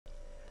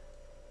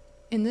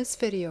In this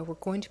video, we're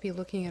going to be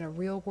looking at a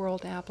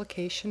real-world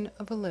application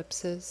of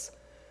ellipses.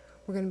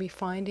 We're going to be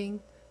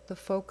finding the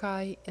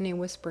foci in a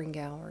whispering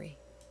gallery.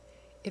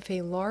 If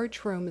a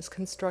large room is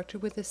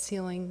constructed with a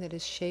ceiling that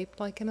is shaped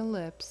like an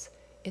ellipse,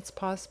 it's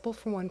possible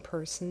for one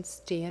person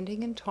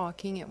standing and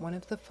talking at one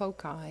of the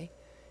foci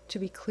to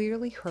be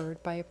clearly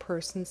heard by a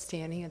person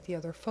standing at the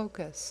other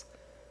focus.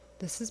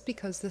 This is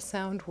because the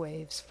sound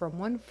waves from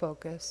one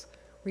focus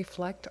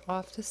reflect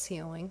off the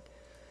ceiling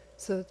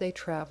so that they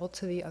travel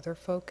to the other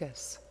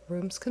focus.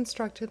 Rooms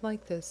constructed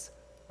like this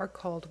are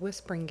called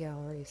whispering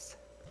galleries.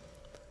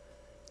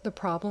 The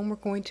problem we're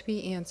going to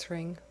be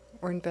answering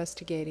or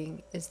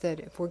investigating is that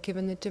if we're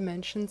given the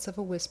dimensions of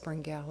a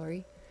whispering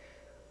gallery,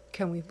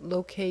 can we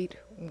locate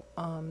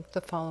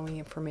the following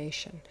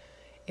information.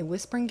 A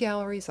whispering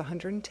gallery is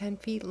 110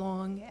 feet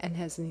long and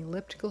has an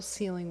elliptical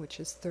ceiling which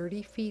is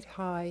 30 feet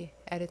high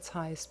at its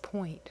highest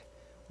point.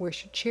 Where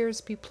should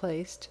chairs be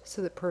placed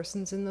so that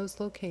persons in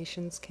those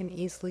locations can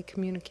easily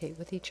communicate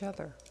with each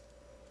other?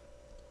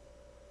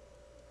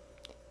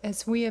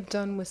 As we have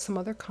done with some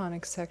other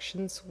conic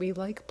sections, we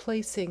like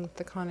placing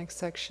the conic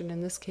section,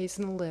 in this case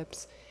an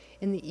ellipse,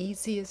 in the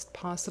easiest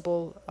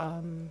possible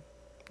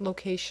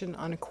location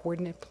on a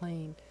coordinate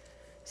plane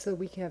so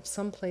we can have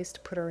some place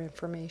to put our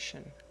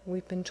information.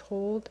 We've been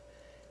told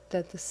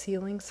that the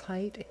ceiling's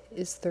height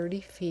is 30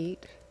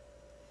 feet.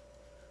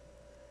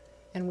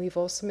 And we've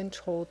also been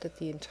told that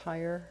the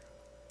entire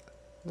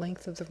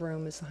length of the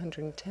room is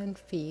 110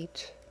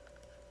 feet.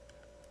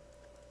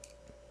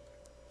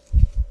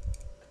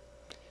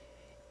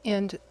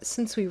 And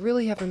since we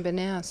really haven't been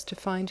asked to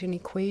find an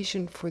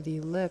equation for the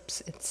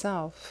ellipse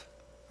itself,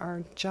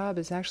 our job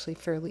is actually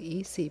fairly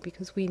easy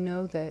because we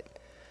know that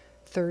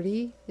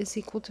 30 is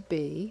equal to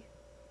b,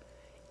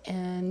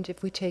 and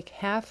if we take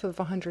half of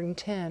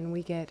 110,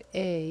 we get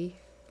a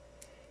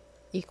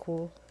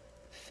equal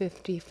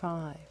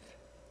 55.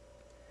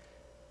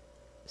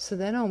 So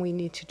then all we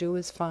need to do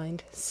is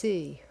find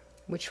c,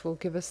 which will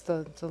give us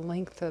the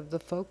length of the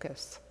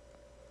focus.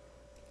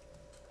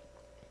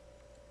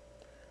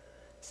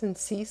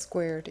 Since c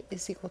squared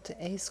is equal to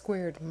a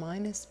squared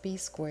minus b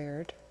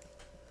squared,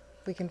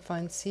 we can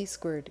find c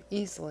squared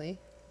easily.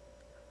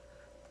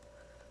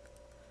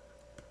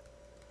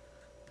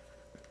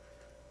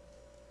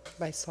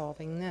 By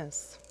solving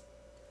this.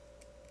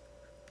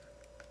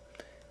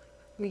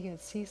 We get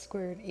c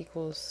squared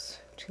equals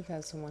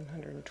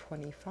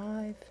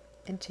 2,125.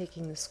 And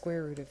taking the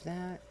square root of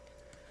that,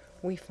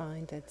 we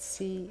find that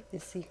c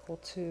is equal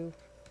to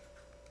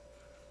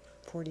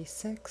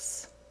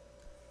 46.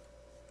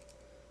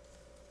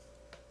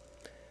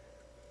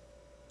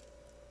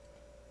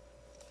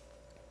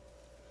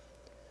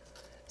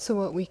 So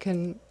what we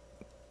can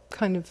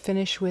kind of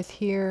finish with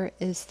here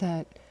is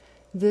that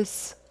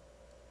this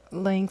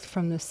length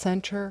from the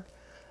center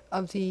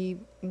of the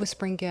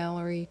whispering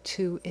gallery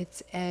to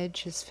its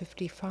edge is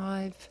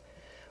 55.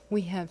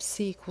 We have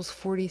c equals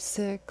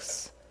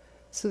 46,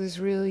 so there's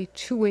really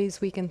two ways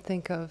we can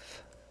think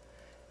of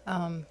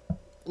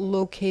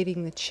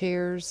locating the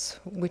chairs,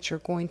 which are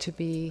going to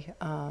be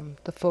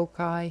the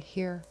foci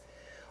here.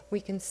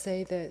 We can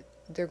say that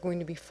they're going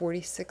to be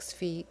 46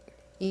 feet,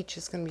 each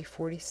is going to be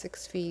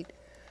 46 feet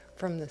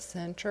from the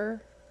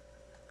center,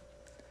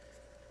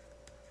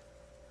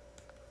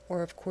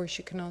 or of course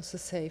you can also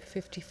say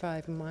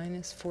 55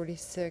 minus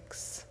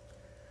 46,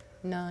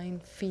 9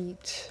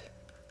 feet,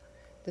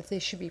 that they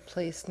should be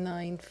placed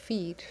 9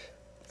 feet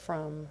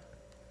from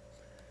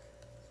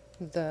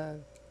the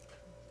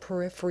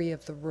periphery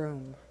of the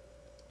room.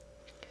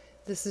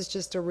 This is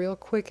just a real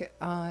quick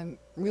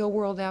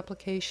real-world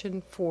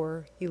application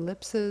for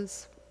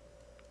ellipses,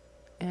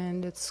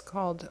 and it's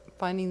called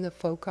Finding the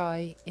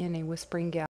Foci in a Whispering Gallery.